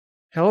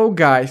Hello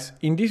guys,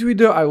 in this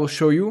video I will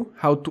show you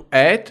how to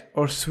add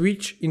or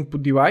switch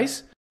input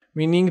device,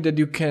 meaning that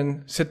you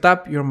can set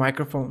up your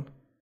microphone.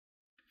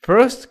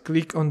 First,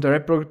 click on the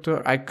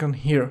reproductor icon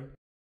here.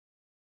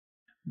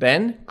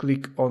 Then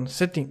click on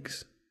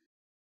settings.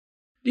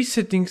 These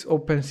settings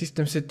open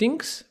system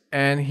settings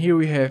and here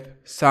we have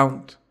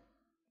sound.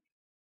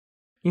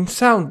 In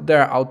sound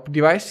there are output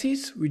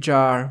devices, which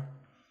are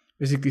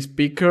basically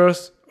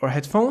speakers or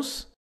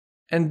headphones,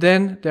 and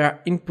then there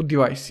are input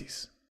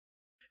devices.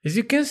 As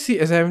you can see,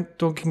 as I'm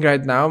talking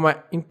right now, my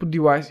input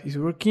device is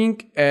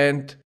working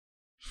and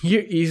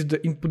here is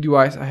the input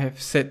device I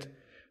have set.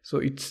 So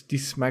it's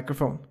this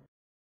microphone.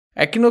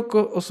 I can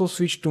also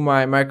switch to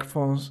my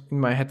microphones in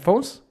my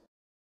headphones.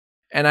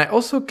 And I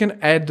also can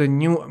add the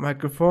new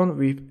microphone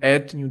with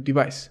add new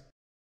device.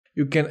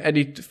 You can add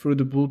it through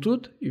the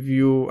Bluetooth if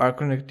you are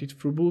connected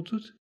through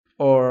Bluetooth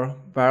or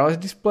wireless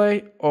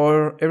display,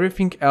 or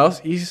everything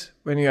else is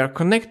when you are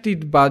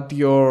connected but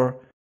your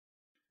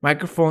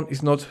microphone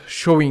is not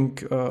showing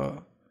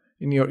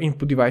in your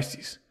input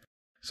devices.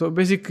 So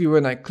basically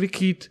when I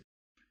click it,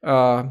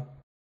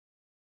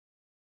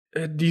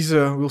 this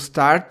will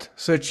start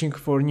searching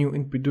for new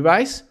input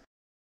device.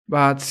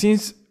 But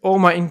since all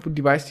my input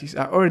devices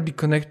are already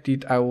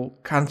connected, I will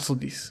cancel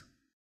this.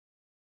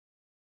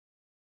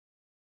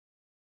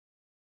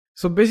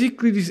 So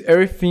basically this is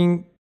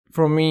everything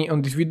from me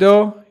on this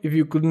video. If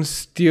you couldn't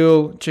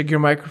still check your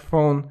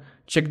microphone,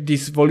 check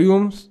these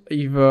volumes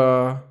if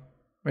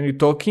when you're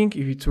talking,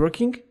 if it's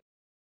working.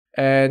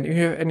 And if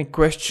you have any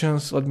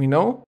questions, let me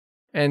know.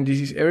 And this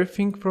is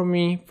everything from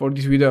me for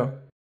this video.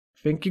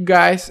 Thank you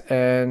guys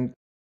and